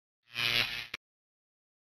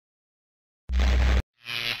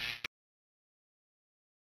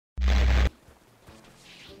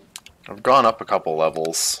I've gone up a couple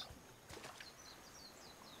levels.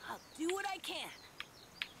 I'll do what I can.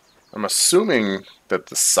 I'm assuming that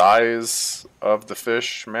the size of the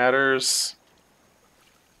fish matters.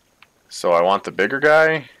 So I want the bigger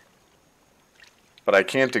guy. But I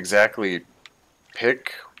can't exactly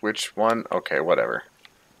pick which one. Okay, whatever.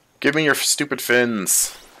 Give me your stupid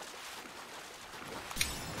fins.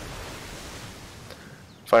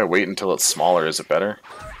 If I wait until it's smaller, is it better?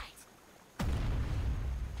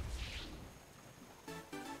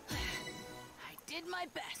 I did my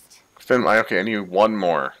best. Fin. Okay, I need one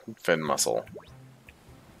more fin muscle.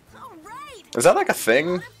 All right. Is that like a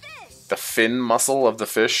thing? Caught a fish. The fin muscle of the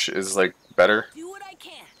fish is like better? Do what I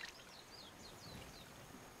can.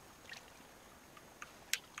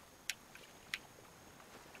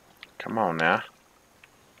 Come on now.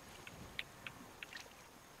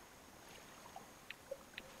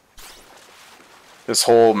 This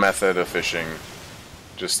whole method of fishing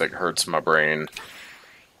just like hurts my brain.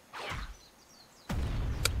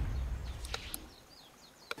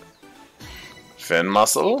 Fin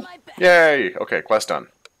muscle? Yay! Okay, quest done.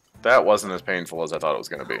 That wasn't as painful as I thought it was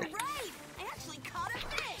going to be. All right. I actually caught a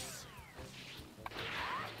fish.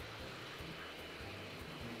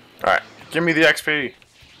 Alright, give me the XP.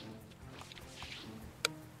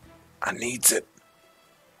 I needs it.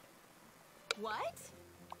 What?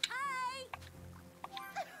 Hi.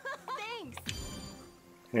 Thanks.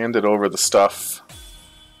 Handed over the stuff.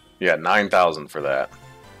 Yeah, 9,000 for that.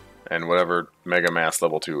 And whatever Mega Mass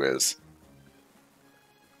level 2 is.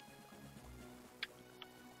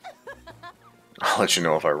 I'll let you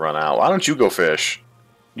know if I run out. Why don't you go fish?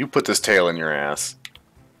 You put this tail in your ass.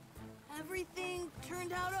 Everything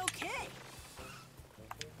turned out okay.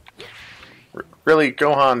 Really,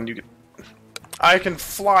 Gohan? I can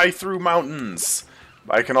fly through mountains.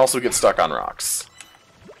 I can also get stuck on rocks.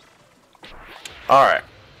 Alright.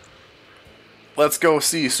 Let's go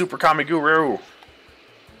see Super Kamiguru.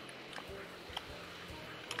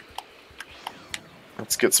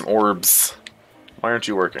 Let's get some orbs. Why aren't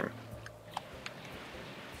you working?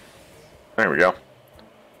 There we go.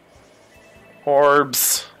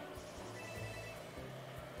 Orbs.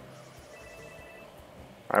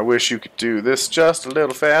 I wish you could do this just a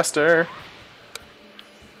little faster.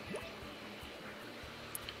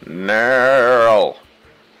 No.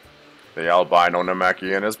 The albino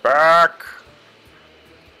Namekian is back.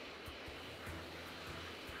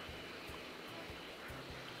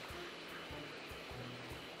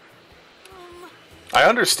 I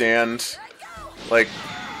understand. Like,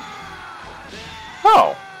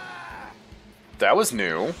 oh, that was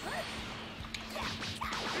new.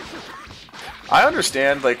 I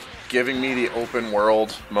understand, like, giving me the open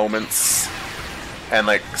world moments and,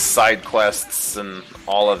 like, side quests and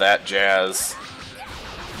all of that jazz.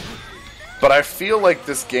 But I feel like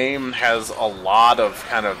this game has a lot of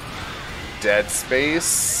kind of dead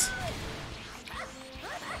space.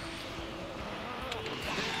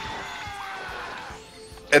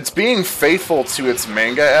 It's being faithful to its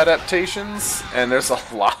manga adaptations, and there's a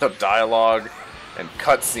lot of dialogue and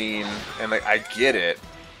cutscene, and like I get it.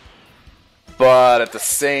 But at the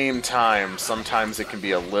same time, sometimes it can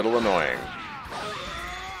be a little annoying.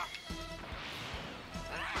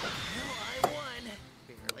 I won.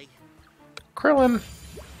 Barely. Krillin,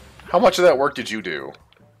 how much of that work did you do?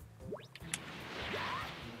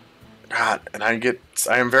 God, and I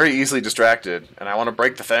am very easily distracted, and I want to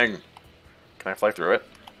break the thing. Can I fly through it?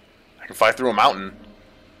 I can fly through a mountain.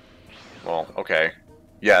 Well, okay.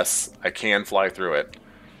 Yes, I can fly through it.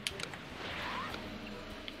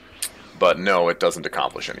 But no, it doesn't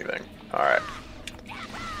accomplish anything. Alright.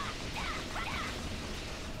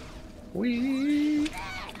 Whee!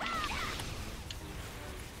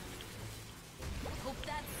 Hope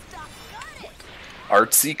that stuff got it.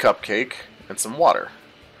 Artsy cupcake and some water.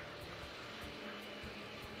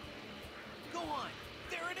 Go on!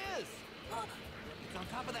 There it is! It's on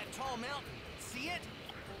top of that tall mountain. See it?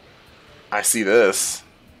 I see this.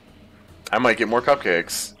 I might get more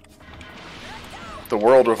cupcakes. The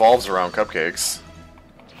world revolves around cupcakes.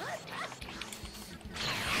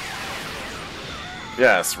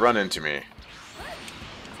 Yes, run into me.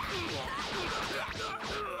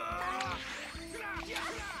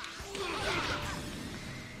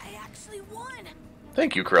 I actually won.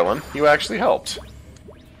 Thank you, Krillin. You actually helped.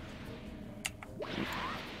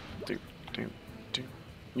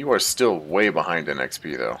 You are still way behind in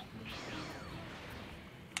XP, though.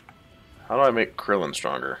 How do I make Krillin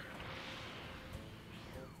stronger?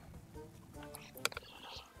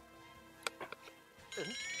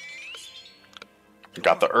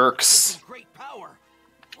 Got the irks. Great power.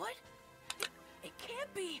 What? It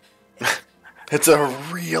can't be. It's a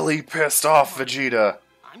really pissed off Vegeta.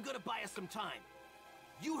 I'm gonna buy us some time.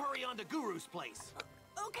 You hurry on to Guru's place.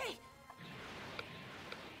 Okay.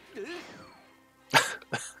 Do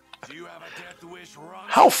you have a death wish, Ron?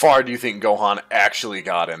 How far do you think Gohan actually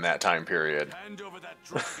got in that time period? Hand over that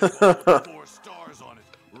Dragonball with 4 stars on it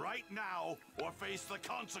right now, or face the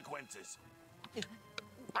consequences.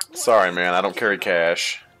 Sorry, man, I don't carry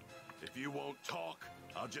cash. If you won't talk,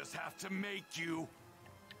 I'll just have to make you.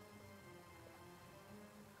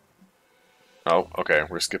 Oh, okay,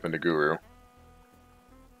 we're skipping to Guru.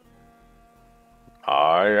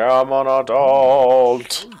 I am an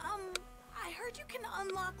adult. I heard you can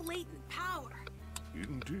unlock latent power.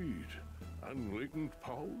 Indeed, and latent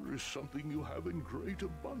power is something you have in great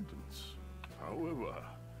abundance. However,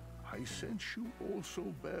 I sense you also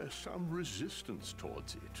bear some resistance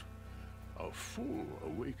towards it. A full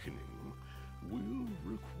awakening will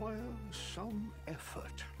require some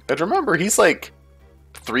effort. And remember, he's like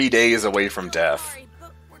 3 days away from death. Sorry,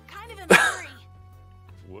 but we're kind of in a hurry.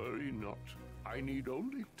 Worry not. I need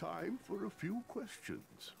only time for a few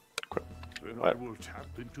questions. Then What? I will tap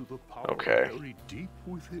into the power Okay. very deep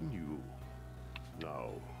within you.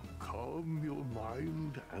 Now, calm your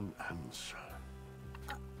mind and answer.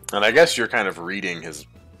 And I guess you're kind of reading his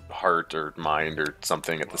heart or mind or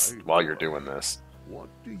something at this while you're doing this. What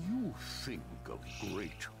do you think of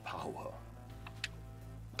great power?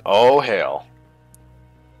 Oh, hell.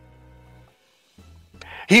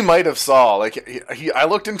 He might have saw, like, I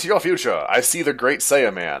looked into your future. I see the great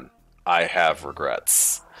Saiyaman. I have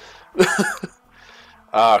regrets.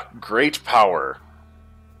 Great power.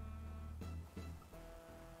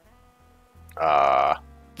 The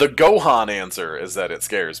Gohan answer is that it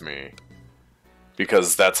scares me.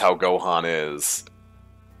 Because that's how Gohan is.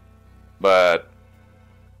 But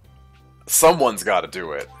someone's got to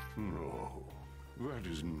do it. No, that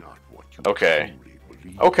is not what you Okay. truly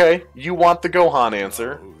believe. Okay, you want the Gohan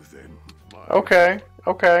answer. Oh, then, my Okay,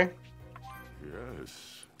 okay.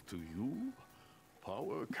 Yes, to you,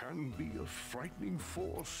 power can be a frightening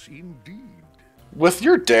force indeed. With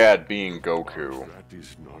your dad being Goku, That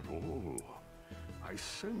is not all. I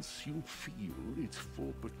sense you feel its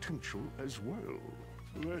full potential as well.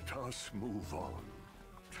 Let us move on.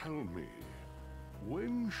 Tell me,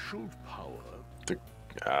 when should power...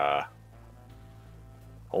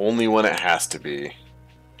 only when it has to be.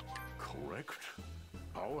 Correct.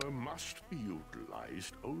 Power must be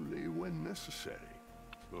utilized only when necessary.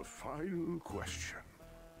 The final question.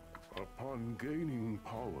 Upon gaining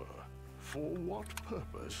power, for what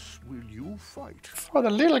purpose will you fight? For the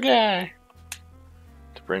little guy.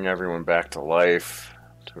 To bring everyone back to life,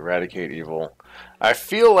 to eradicate evil. I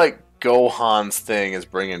feel like Gohan's thing is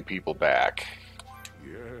bringing people back.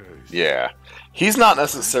 Yes. Yeah. He's not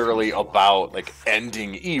necessarily about, like,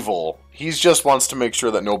 ending evil. He just wants to make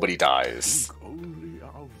sure that nobody dies. Think only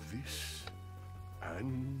of this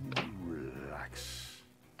and relax.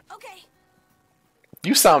 Okay.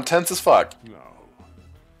 You sound tense as fuck. Now,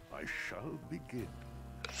 I shall begin.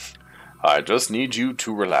 I just need you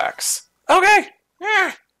to relax. Okay.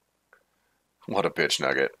 Yeah. What a bitch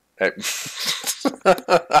nugget.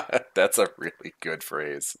 That's a really good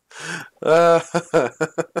phrase.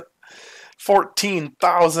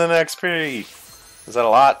 14,000 XP. Is that a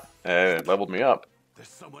lot? It leveled me up. There's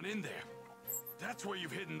someone in there. That's where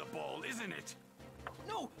you've hidden the ball, isn't it?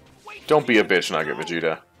 No, wait. Don't be a bitch nugget,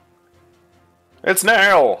 Vegeta. It's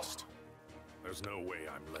Nail! There's no way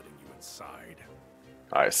I'm letting you inside.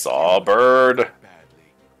 I saw a bird.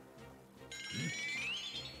 Badly.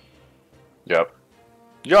 Yep.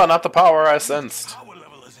 You're not the power I sensed. Power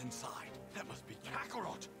level is inside. That must be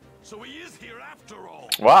Kakarot. So he is here after all.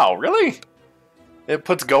 Wow, really? It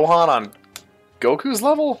puts Gohan on Goku's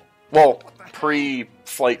level? Well,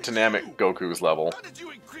 pre-flight to Namek Goku's level. How did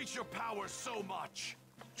you increase your power so much?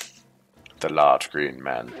 The large green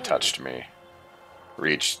man touched me.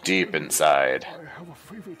 Reached deep inside. I have a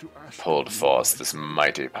favor to ask. Pulled of you, forth my this friend.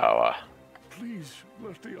 mighty power. Please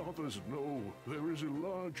let the others know there is a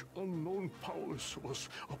large unknown power source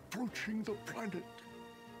approaching the planet.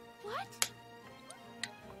 What?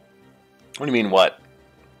 What do you mean, what?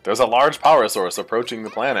 There's a large power source approaching the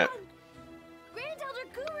planet. Grand Elder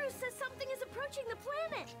Guru says something is approaching the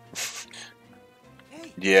planet.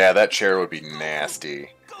 Hey, Yeah, that chair would be nasty.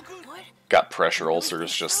 Goku. What? Got pressure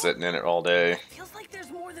ulcers just sitting in it all day. Feels like there's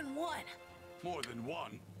more than one. More than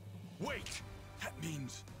one. Wait, that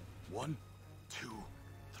means 1, 2,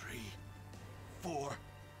 3, 4,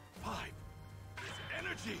 5. It's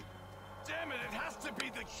energy. Damn it! It has to be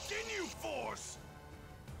the Ginyu Force.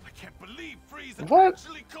 I can't believe Frieza What?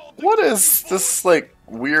 actually called the What Ginyu is Force. this, like,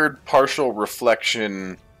 weird partial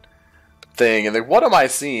reflection thing, and like, what am I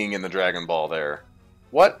seeing in the Dragon Ball there?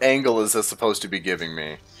 What angle is this supposed to be giving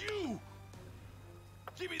me? You!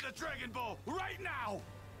 Give me the Dragon Ball right now!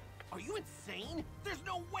 Are you insane? There's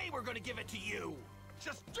no way we're gonna give it to you!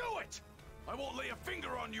 Just do it! I won't lay a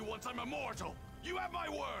finger on you once I'm immortal. You have my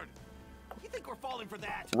word. You think we're falling for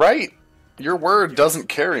that? Right? Your word doesn't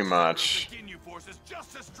carry much. The Ginyu Force is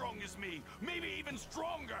just as strong as me, maybe even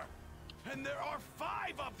stronger. And there are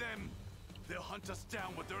 5 of them. They'll hunt us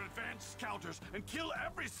down with their advanced counters and kill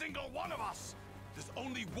every single one of us. There's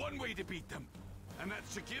only one way to beat them, and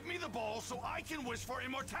that's to give me the ball so I can wish for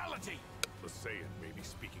immortality. The Saiyan may be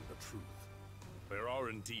speaking the truth. There are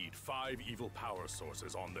indeed 5 evil power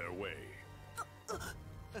sources on their way.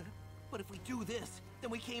 But if we do this,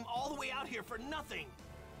 then we came all the way out here for nothing.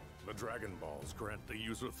 The Dragon Balls grant the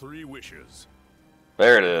user 3 wishes.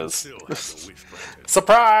 There it is. Still have the wish granted.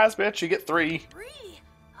 Surprise, bitch! You get 3. 3?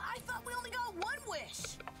 I thought we only got 1 wish.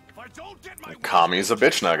 If I don't get my Kami's a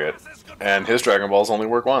bitch nugget, and his Dragon Balls only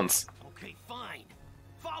work once. Okay, fine.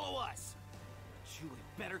 Follow us. You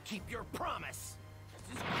had better keep your promise.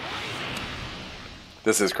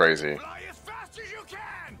 This is crazy. This is crazy. Fly as fast as you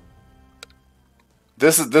can.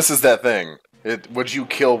 This is that thing. Would you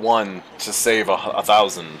kill 1 to save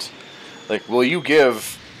 1,000? Like, will you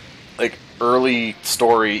give, like, early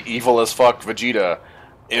story evil as fuck Vegeta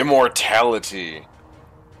immortality?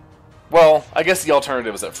 Well, I guess the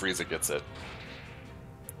alternative is that Frieza gets it.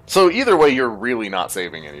 So either way, you're really not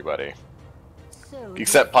saving anybody.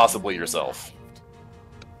 Except possibly yourself.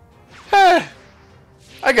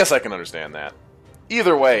 I guess I can understand that.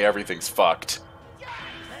 Either way, everything's fucked.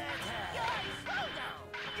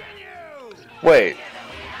 Wait.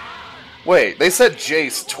 Wait, they said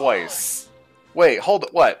Jace twice. Wait, hold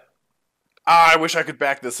it, what? Ah, I wish I could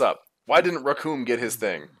back this up. Why didn't Recoome get his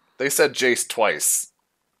thing? They said Jace twice.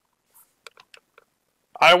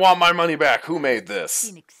 I want my money back. Who made this?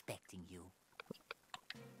 Been expecting you.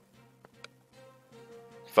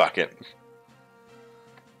 Fuck it.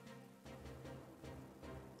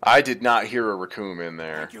 I did not hear a Recoome in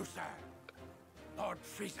there. Thank you, sir. Lord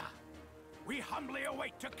Frieza, we humbly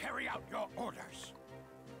await to carry out your orders.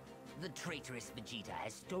 The traitorous Vegeta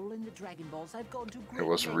has stolen the Dragon Balls. I've gone to It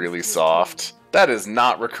was great really lengths to soft. That is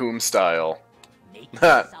not Recoome style. make him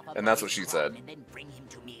suffer And that's for what his she crime said. And then bring him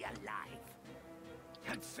to me alive.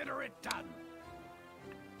 Consider it done.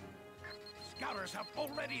 Scouters have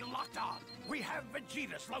already locked on. We have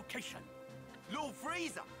Vegeta's location. Lord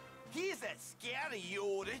Frieza, here's that scouter you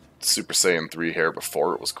ordered. Super Saiyan 3 hair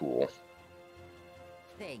before it was cool.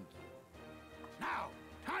 Thank you. Now,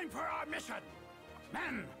 time for our mission.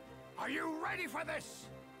 Men, are you ready for this?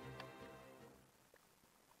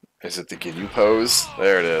 Is it the Ginyu pose?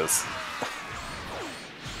 There it is.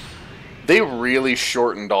 They really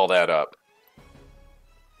shortened all that up.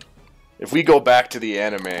 If we go back to the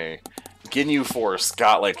anime, Ginyu Force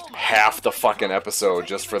got like half the fucking episode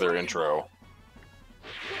just for their intro.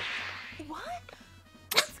 What?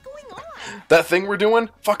 What's going on? That thing we're doing?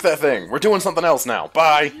 Fuck that thing. We're doing something else now.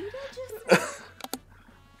 Bye.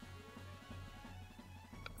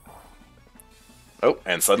 Oh,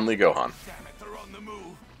 and suddenly Gohan. Damn it, they're on the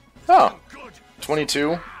move. Oh, Good.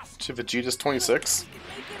 22 to Vegeta's 26.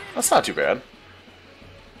 That's not too bad.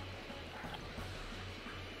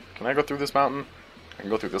 Can I go through this mountain? I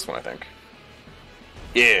can go through this one, I think.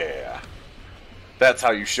 Yeah. That's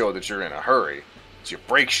how you show that you're in a hurry. Is you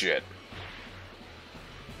break shit.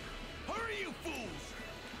 Hurry, you fools!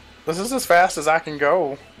 This is as fast as I can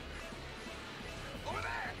go. Over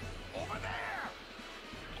there! Over there!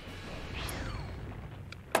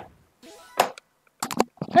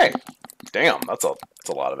 Hey, damn, that's a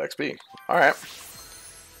lot of XP. All right.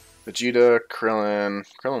 Vegeta, Krillin.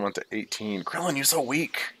 Krillin went to 18. Krillin, you're so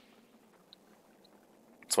weak.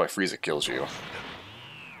 That's why Frieza kills you.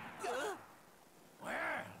 Well,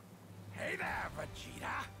 hey there,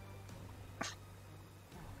 Vegeta.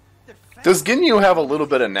 Does Ginyu have a little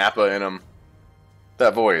bit of Nappa in him?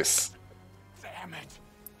 That voice. Damn it!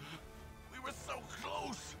 We were so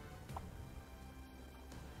close.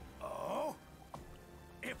 Oh,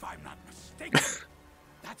 if I'm not mistaken,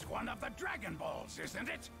 that's one of the Dragon Balls, isn't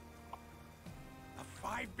it? The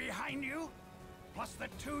 5 behind you, plus the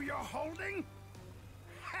 2 you're holding.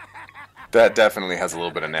 That definitely has a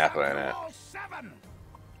little bit of Nappa in it. All 7.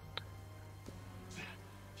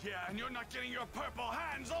 Yeah, and you're not getting your purple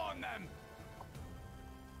hands on them.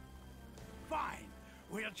 Fine,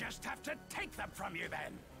 we'll just have to take them from you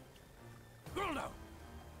then. Guldo.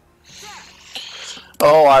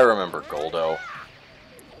 Oh, I remember Guldo.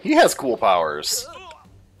 He has cool powers.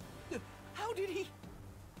 How did he?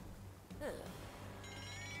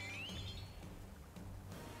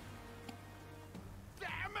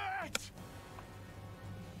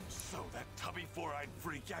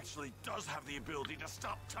 Freak actually does have the ability to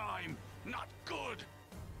stop time. Not good.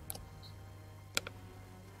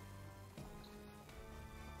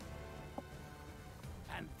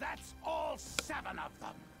 And that's all 7 of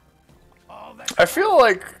them. All that I feel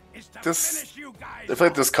like is to this. finish you guys I feel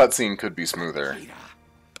like off. this cutscene could be smoother. Vegeta,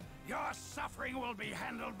 your suffering will be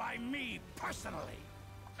handled by me personally.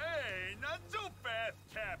 Hey, not so fast,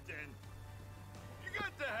 Captain. You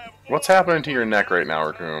got to have. What's happening to your neck right now,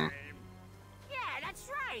 Recoome? Yeah, that's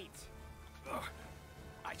right. Ugh,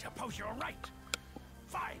 I suppose you're right.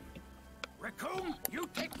 Fine. Recoome, you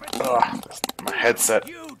take Vegeta. Ugh, my headset.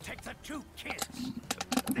 You take the 2 kids.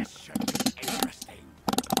 This should be interesting.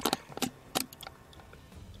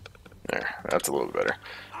 There, that's a little bit better.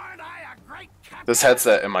 Aren't I a great captain? This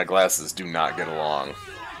headset and my glasses do not get along.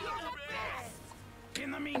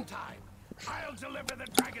 In the meantime, I'll deliver the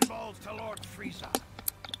Dragon Balls to Lord Frieza.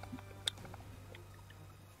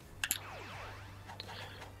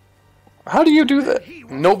 How do you do that?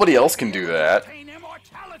 Nobody else can do that. Attain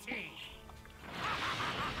immortality.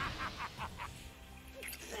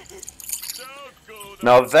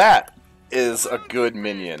 Now that is a good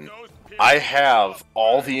minion. I have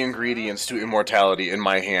all the ingredients to immortality in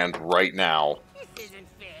my hand right now. This isn't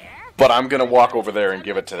fair. But I'm gonna walk over there and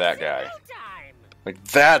give it to that guy. No time. Like,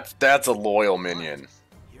 that's a loyal minion.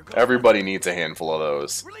 Everybody needs a handful of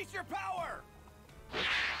those. Release your power.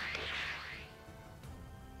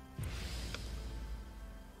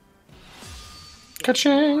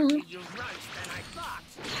 Ka-ching! You rushed than I thought.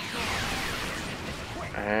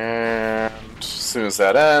 And as soon as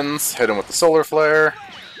that ends, hit him with the solar flare.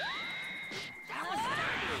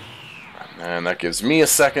 And that gives me a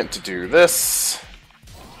second to do this.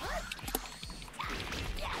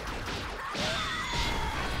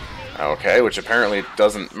 Okay, which apparently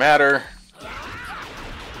doesn't matter.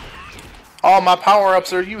 All my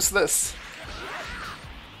power-ups are useless.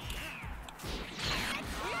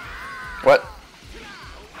 What?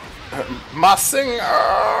 My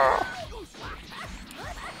singer!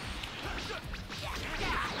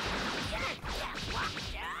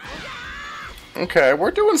 Okay,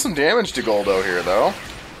 we're doing some damage to Guldo here, though.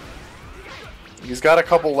 He's got a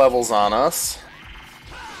couple levels on us.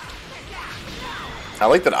 I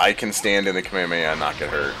like that I can stand in the Kamehameha and not get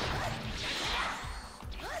hurt.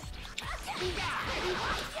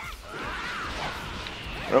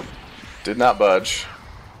 Nope, did not budge.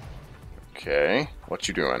 Okay, what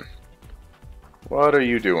you doing? What are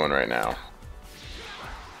you doing right now?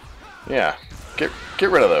 Yeah, get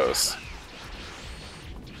rid of those.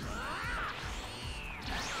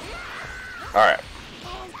 Alright.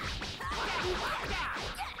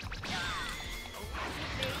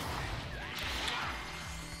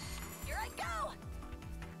 Here I go.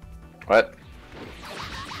 What?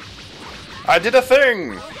 I did a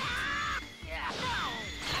thing!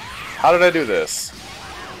 How did I do this?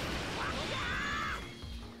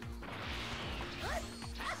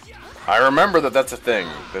 I remember that that's a thing.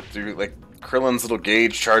 That through, like, Krillin's little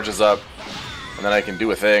gauge charges up, and then I can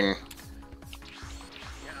do a thing.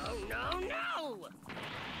 No.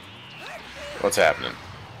 What's happening?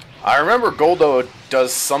 I remember Guldo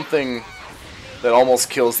does something that almost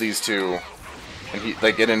kills these two, and he,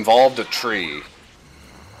 like, it involved a tree.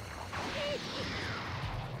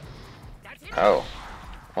 Oh.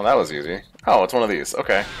 Well, that was easy. Oh, it's one of these.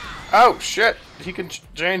 Okay. Oh, shit! He can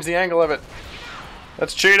change the angle of it.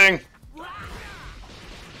 That's cheating!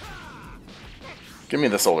 Give me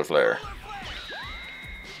the solar flare.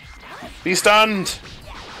 Be stunned!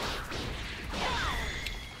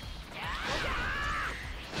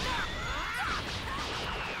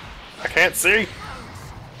 I can't see!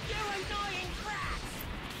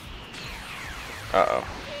 Uh-oh.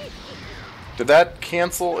 Did that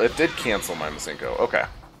cancel? It did cancel my Masenko. Okay.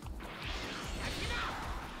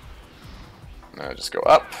 Now just go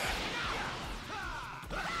up.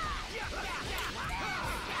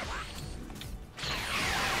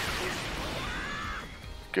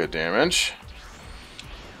 Good damage.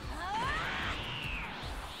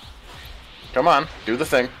 Come on, do the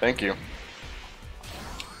thing. Thank you.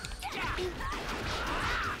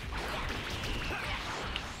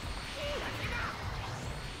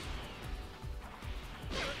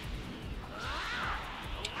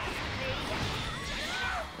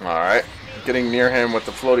 Alright. Getting near him with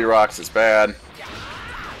the floaty rocks is bad.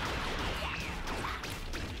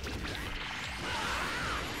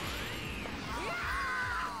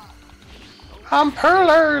 I'm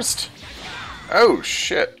Perlersed! Oh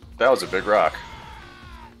shit, that was a big rock.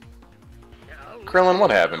 Krillin, what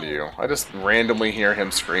happened to you? I just randomly hear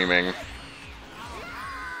him screaming.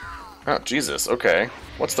 Oh, Jesus, okay.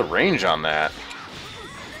 What's the range on that?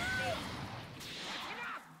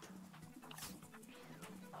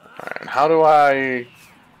 how do I...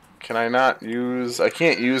 Can I not use... I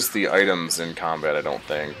can't use the items in combat, I don't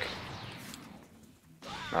think.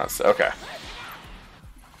 Not so, okay.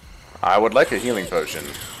 I would like a healing potion.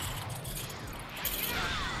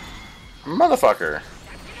 Motherfucker.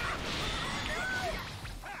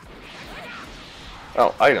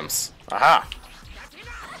 Oh, items. Aha!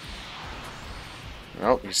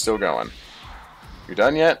 Nope, he's still going. You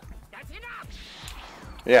done yet?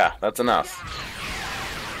 Yeah, that's enough.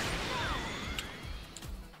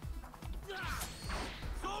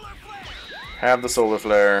 Have the solar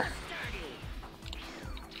flare.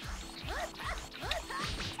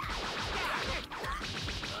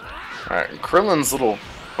 Alright, Krillin's little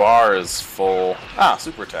bar is full. Ah,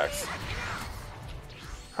 super text.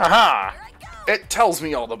 Haha! It tells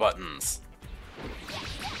me all the buttons.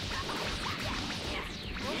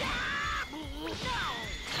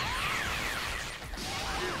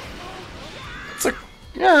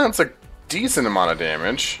 It's a decent amount of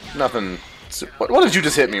damage. Nothing. What did you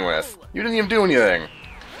just hit me with? You didn't even do anything.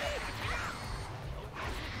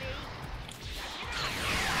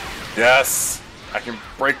 Yes! I can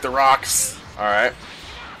break the rocks. Alright.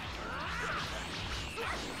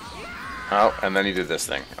 Oh, and then he did this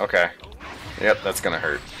thing. Okay. Yep, that's gonna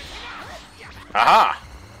hurt. Aha!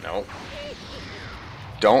 No.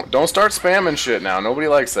 Don't start spamming shit now. Nobody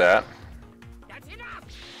likes that.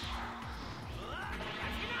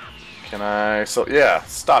 Can I... So, yeah,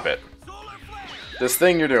 stop it. This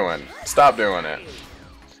thing you're doing. Stop doing it.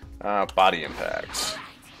 Body impact.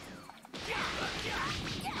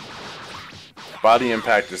 Body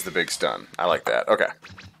impact is the big stun. I like that. Okay.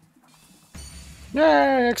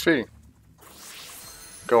 Yay, XP.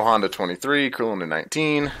 Gohan to 23, Krillin to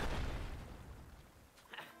 19. How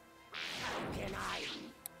can I,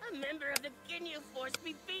 a member of the Ginyu Force,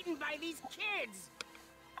 be beaten by these kids?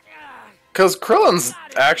 Because Krillin's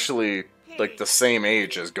actually, like, the same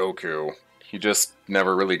age as Goku. He just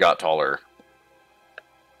never really got taller.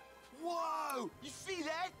 Whoa! You see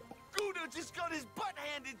that? Guldo just got his butt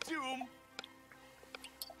handed to him.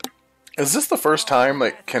 Is this the first time,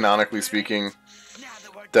 like, canonically speaking,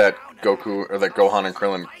 that Goku, or that Gohan and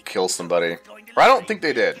Krillin kill somebody? Or I don't think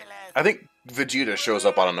they did. I think Vegeta shows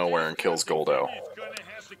up out of nowhere and kills Guldo. He's gonna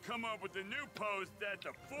have to come up with a new pose that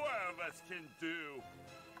the four of us can do.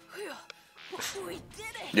 We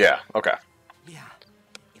did it! Yeah, okay. Yeah.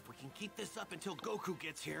 If we can keep this up until Goku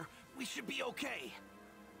gets here, we should be okay.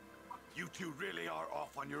 You two really are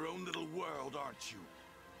off on your own little world, aren't you?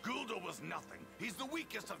 Guldo was nothing. He's the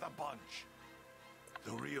weakest of the bunch.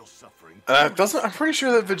 The real suffering. I'm pretty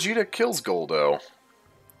sure that Vegeta kills Guldo.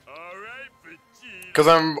 Alright, Vegeta. Because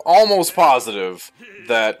I'm almost positive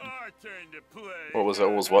that... Our turn to play. What was that?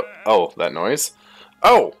 What was what? Oh, that noise?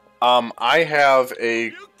 Oh! I have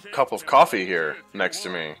a cup of coffee here next to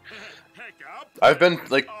me. I've been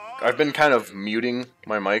kind of muting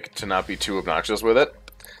my mic to not be too obnoxious with it.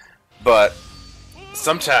 But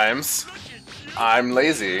sometimes I'm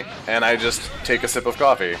lazy and I just take a sip of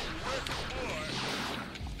coffee.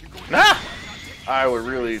 Nah! I would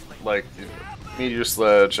really like Meteor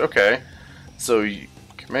Sledge. Okay. So,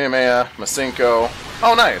 Kamehameha, Masenko.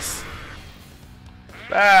 Oh, nice!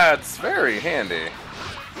 That's very handy.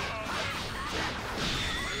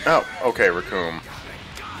 Oh, okay, Recoome.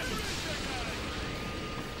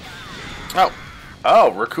 Oh.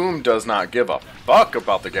 Oh, Recoome does not give a fuck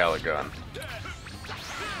about the Gala Gun.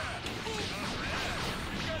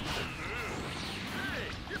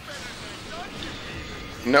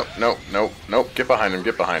 Nope, nope, nope, nope. Get behind him,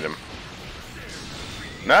 get behind him.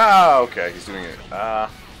 No, okay, he's doing it.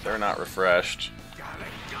 They're not refreshed.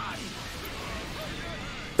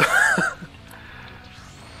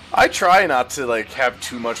 I try not to, like, have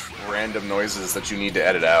too much random noises that you need to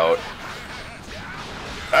edit out.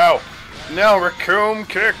 Oh! No, Recoome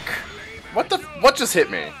kick! What just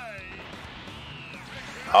hit me?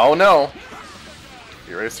 Oh no!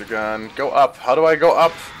 Eraser gun. Go up. How do I go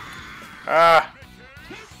up? Ah!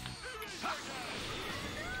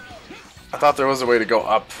 I thought there was a way to go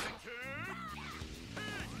up.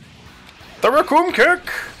 The Recoome kick!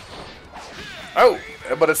 Oh!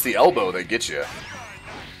 But it's the elbow that gets you.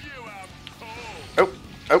 Oh,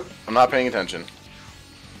 oh, I'm not paying attention.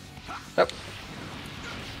 Yep.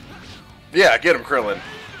 Yeah, get him, Krillin.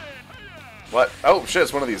 What? Oh, shit,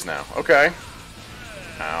 it's one of these now. Okay.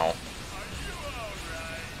 Ow.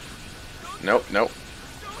 Nope, nope.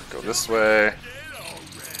 Go this way.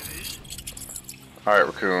 Alright,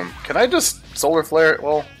 Recoome. Can I just solar flare?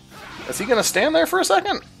 Well, is he gonna stand there for a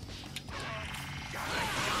second?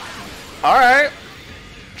 Alright.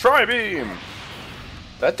 Tri-beam!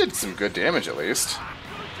 That did some good damage, at least.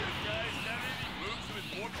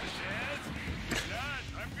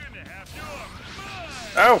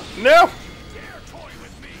 Oh, no!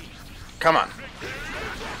 Come on.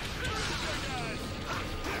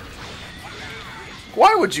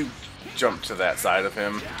 Why would you jump to that side of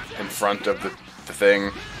him in front of the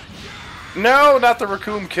thing? No, not the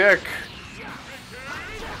Recoome kick.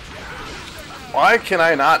 Why can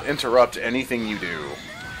I not interrupt anything you do?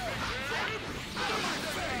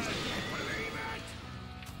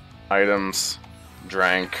 Items.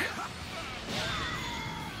 Drank.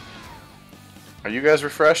 Are you guys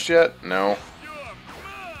refreshed yet? No.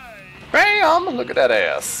 Bam! Look at that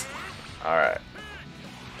ass. Alright.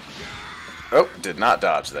 Oh, did not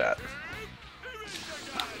dodge that.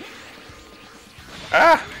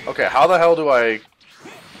 Ah! Okay, how the hell do I...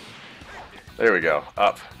 There we go.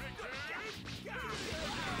 Up.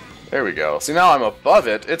 There we go. See, now I'm above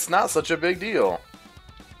it. It's not such a big deal.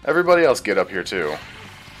 Everybody else get up here, too.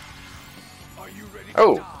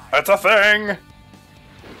 Oh! That's a thing!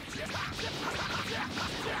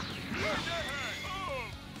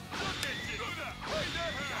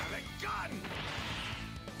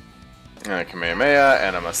 And a Kamehameha,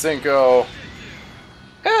 and a Masenko.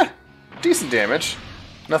 Eh! Decent damage.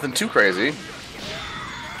 Nothing too crazy.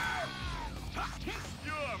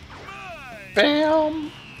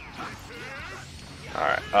 Bam!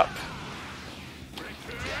 Alright, up.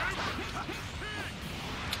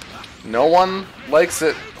 No one likes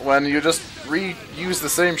it when you just reuse the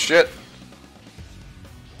same shit.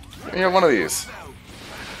 You have one of these.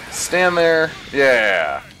 Stand there.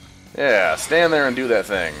 Yeah. Yeah, stand there and do that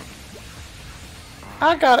thing.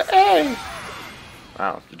 I got an A!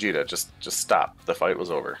 Wow, Vegeta, just stop. The fight was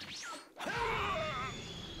over.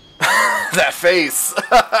 That face!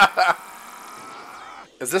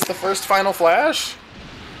 Is this the first Final Flash?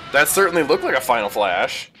 That certainly looked like a Final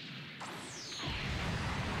Flash.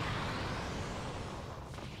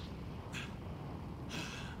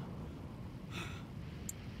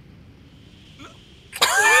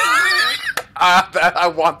 I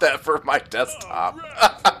want that for my desktop.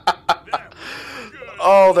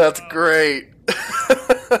 Oh, that's great.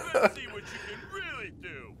 Let's see what you can really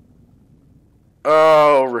do.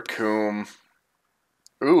 Oh, Recoome.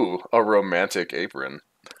 Ooh, a romantic apron.